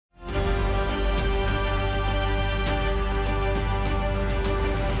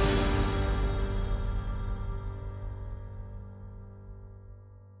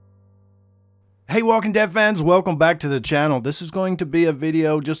Hey Walking Dead fans, welcome back to the channel. This is going to be a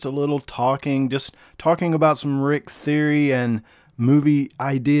video, just a little talking about some Rick theory and movie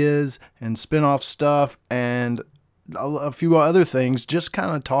ideas and spin-off stuff and a few other things. Just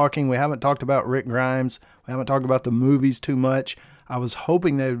kind of talking. We haven't talked about Rick Grimes. We haven't talked about the movies too much. I was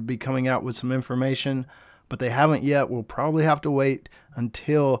hoping they would be coming out with some information, but they haven't yet. We'll probably have to wait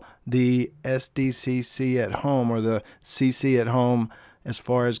until the SDCC at home or the CC at home as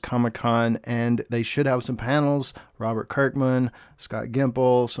far as Comic-Con, and they should have some panels. Robert Kirkman, Scott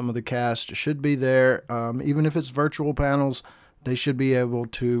Gimple, some of the cast should be there. Even if it's virtual panels, they should be able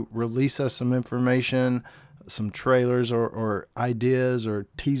to release us some information, some trailers or ideas or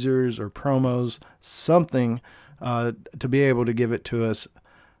teasers or promos, something to be able to give it to us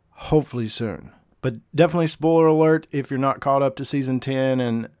hopefully soon. But definitely spoiler alert if you're not caught up to season 10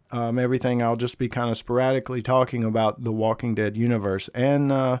 and everything. I'll just be kind of sporadically talking about the Walking Dead universe,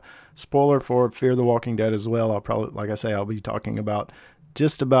 and spoiler for Fear the Walking Dead as well. I'll probably, like I say, I'll be talking about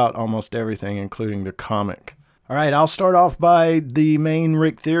just about almost everything, including the comic. All right, I'll start off by the main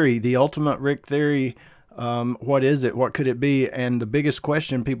Rick theory, the ultimate Rick theory. What is it? What could it be? And the biggest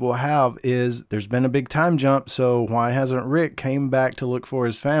question people have is, there's been a big time jump, so why hasn't Rick came back to look for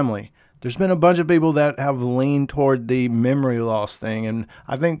his family? There's been a bunch of people that have leaned toward the memory loss thing, and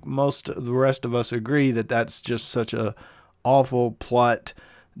I think most of the rest of us agree that that's just such a awful plot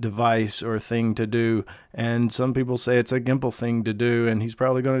device or thing to do. And some people say it's a Gimple thing to do, and he's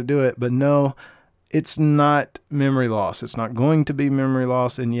probably going to do it. But no, it's not memory loss. It's not going to be memory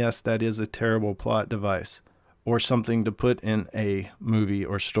loss, and yes, that is a terrible plot device or something to put in a movie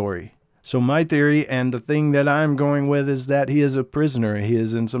or story. So my theory, and the thing that I'm going with, is that he is a prisoner. He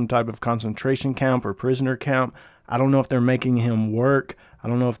is in some type of concentration camp or prisoner camp. I don't know if they're making him work. I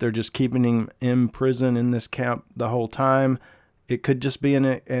don't know if they're just keeping him in prison in this camp the whole time. It could just be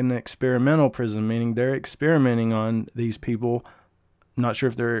an experimental prison, meaning they're experimenting on these people. I'm not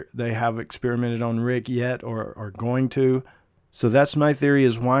sure if they have experimented on Rick yet or are going to. So that's my theory,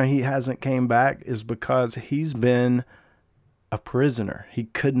 is why he hasn't came back is because he's been a prisoner. He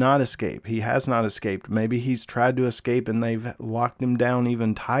could not escape. He has not escaped. Maybe he's tried to escape and they've locked him down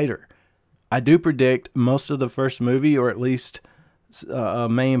even tighter. I do predict most of the first movie, or at least a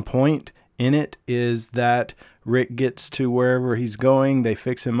main point in it, is that Rick gets to wherever he's going. They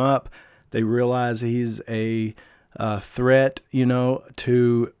fix him up. They realize he's a threat,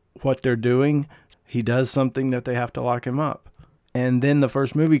 to what they're doing. He does something that they have to lock him up. And then the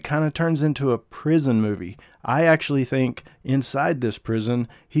first movie kind of turns into a prison movie. I actually think inside this prison,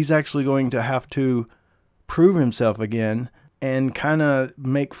 he's actually going to have to prove himself again and kind of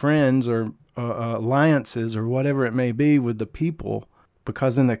make friends or alliances or whatever it may be with the people.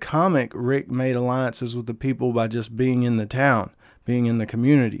 Because in the comic, Rick made alliances with the people by just being in the town, being in the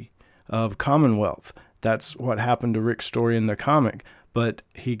community of Commonwealth. That's what happened to Rick's story in the comic. But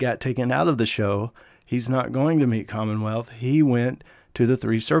he got taken out of the show. He's not going to meet Commonwealth. He went to the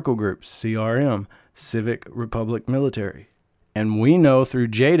 3 circle groups, CRM, Civic Republic Military. And we know through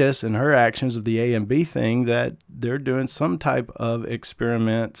Jadis and her actions of the A and B thing that they're doing some type of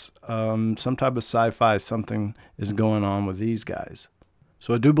experiments, some type of sci-fi, something is going on with these guys.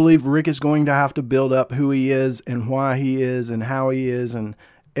 So I do believe Rick is going to have to build up who he is and why he is and how he is and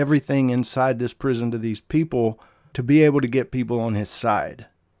everything inside this prison to these people to be able to get people on his side.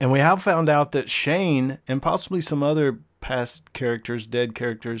 And we have found out that Shane and possibly some other past characters, dead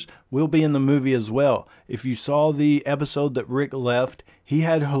characters, will be in the movie as well. If you saw the episode that Rick left, he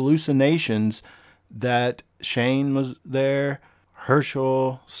had hallucinations that Shane was there,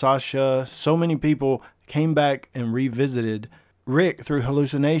 Herschel, Sasha, so many people came back and revisited Rick through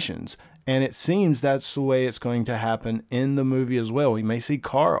hallucinations. And it seems that's the way it's going to happen in the movie as well. We may see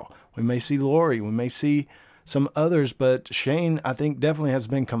Carl, we may see Lori, we may see some others, but Shane, I think, definitely has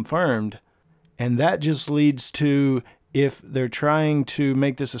been confirmed. And that just leads to, if they're trying to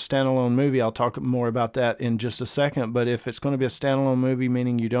make this a standalone movie, I'll talk more about that in just a second, but if it's going to be a standalone movie,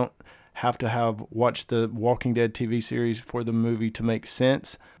 meaning you don't have to have watched the Walking Dead TV series for the movie to make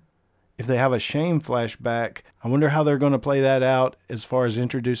sense, if they have a Shane flashback, I wonder how they're going to play that out as far as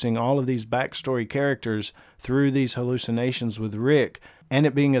introducing all of these backstory characters through these hallucinations with Rick, and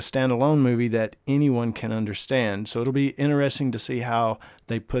it being a standalone movie that anyone can understand. So it'll be interesting to see how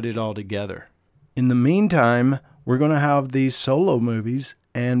they put it all together. In the meantime, we're going to have these solo movies,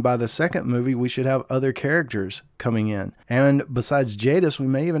 and by the second movie, we should have other characters coming in. And besides Jadis, we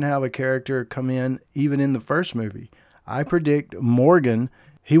may even have a character come in even in the first movie. I predict Morgan,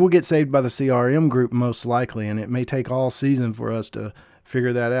 he will get saved by the CRM group most likely, and it may take all season for us to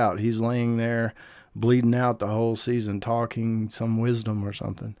figure that out. He's laying there bleeding out the whole season, talking some wisdom or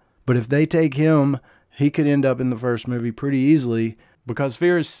something. But if they take him, he could end up in the first movie pretty easily because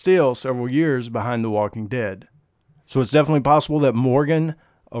Fear is still several years behind The Walking Dead. So it's definitely possible that Morgan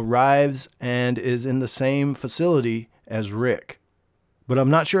arrives and is in the same facility as Rick. But I'm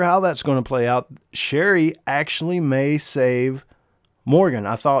not sure how that's going to play out. Sherry actually may save Morgan.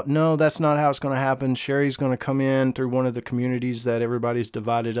 I thought, no, that's not how it's going to happen. Sherry's going to come in through one of the communities that everybody's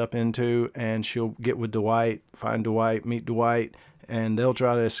divided up into, and she'll get with Dwight, find Dwight, meet Dwight, and they'll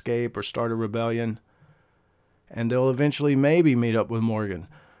try to escape or start a rebellion. And they'll eventually maybe meet up with Morgan.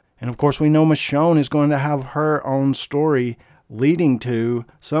 And of course, we know Michonne is going to have her own story leading to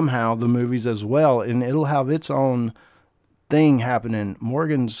somehow the movies as well, and it'll have its own thing happening.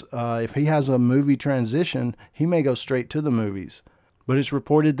 Morgan's, if he has a movie transition, he may go straight to the movies. But it's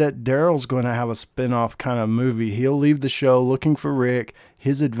reported that Daryl's going to have a spin-off kind of movie. He'll leave the show looking for Rick.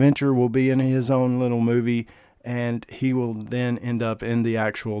 His adventure will be in his own little movie, and he will then end up in the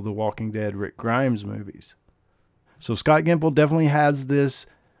actual The Walking Dead Rick Grimes movies. So Scott Gimple definitely has this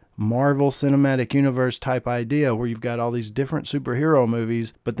Marvel Cinematic Universe type idea where you've got all these different superhero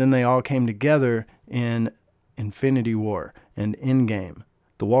movies, but then they all came together in Infinity War and Endgame.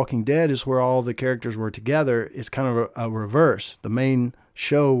 The Walking Dead is where all the characters were together. It's kind of a reverse. The main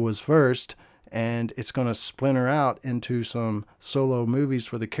show was first, and it's going to splinter out into some solo movies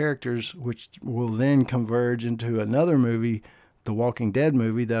for the characters, which will then converge into another movie, The Walking Dead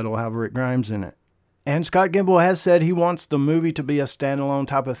movie, that'll have Rick Grimes in it. And Scott Gimple has said he wants the movie to be a standalone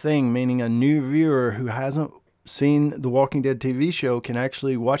type of thing, meaning a new viewer who hasn't seen The Walking Dead TV show can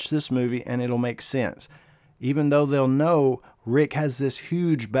actually watch this movie and it'll make sense. Even though they'll know Rick has this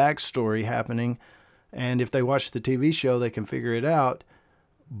huge backstory happening, and if they watch the TV show, they can figure it out,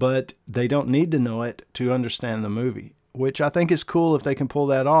 but they don't need to know it to understand the movie, which I think is cool if they can pull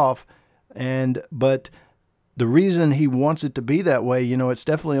that off. But the reason he wants it to be that way, it's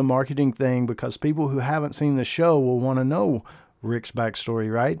definitely a marketing thing because people who haven't seen the show will want to know Rick's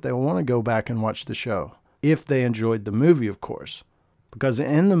backstory, right? They'll want to go back and watch the show if they enjoyed the movie, of course. Because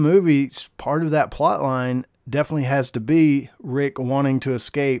in the movie, part of that plot line definitely has to be Rick wanting to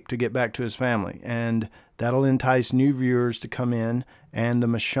escape to get back to his family. And that'll entice new viewers to come in. And the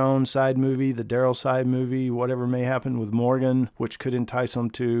Michonne side movie, the Daryl side movie, whatever may happen with Morgan, which could entice them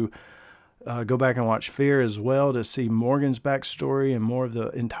to go back and watch Fear as well to see Morgan's backstory and more of the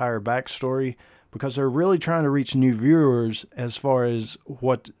entire backstory. Because they're really trying to reach new viewers as far as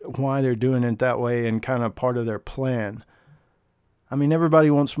why they're doing it that way and kind of part of their plan. I mean, everybody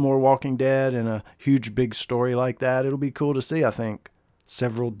wants more Walking Dead and a huge big story like that. It'll be cool to see, I think.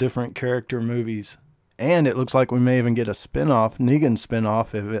 Several different character movies. And it looks like we may even get a spinoff, Negan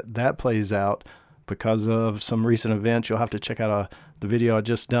spinoff, if that plays out because of some recent events. You'll have to check out the video I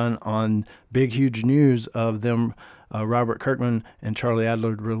just done on big, huge news of them, Robert Kirkman and Charlie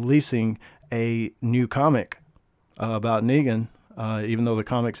Adler releasing a new comic about Negan. Even though the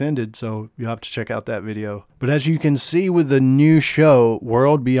comics ended, so you'll have to check out that video. But as you can see with the new show,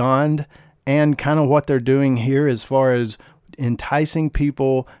 World Beyond, and kind of what they're doing here as far as enticing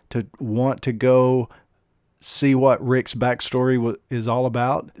people to want to go see what Rick's backstory is all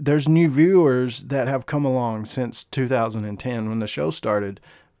about, there's new viewers that have come along since 2010 when the show started.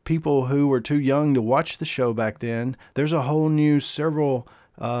 People who were too young to watch the show back then. There's a whole new several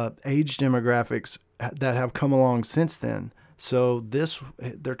age demographics that have come along since then. So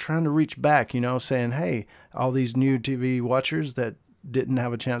they're trying to reach back, saying, hey, all these new TV watchers that didn't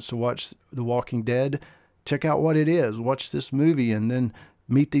have a chance to watch The Walking Dead, check out what it is. Watch this movie and then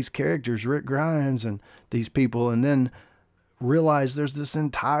meet these characters, Rick Grimes and these people, and then realize there's this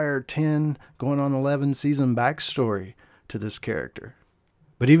entire 10 going on 11 season backstory to this character.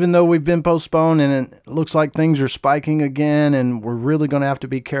 But even though we've been postponed and it looks like things are spiking again and we're really going to have to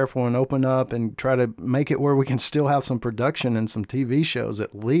be careful and open up and try to make it where we can still have some production and some TV shows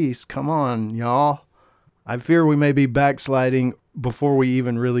at least. Come on, y'all. I fear we may be backsliding before we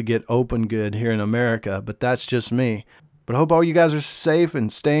even really get open good here in America, but that's just me. But I hope all you guys are safe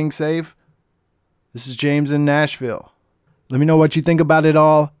and staying safe. This is James in Nashville. Let me know what you think about it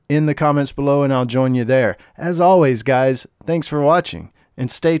all in the comments below and I'll join you there. As always, guys, thanks for watching. And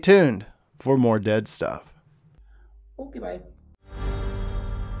stay tuned for more dead stuff. Okay, bye.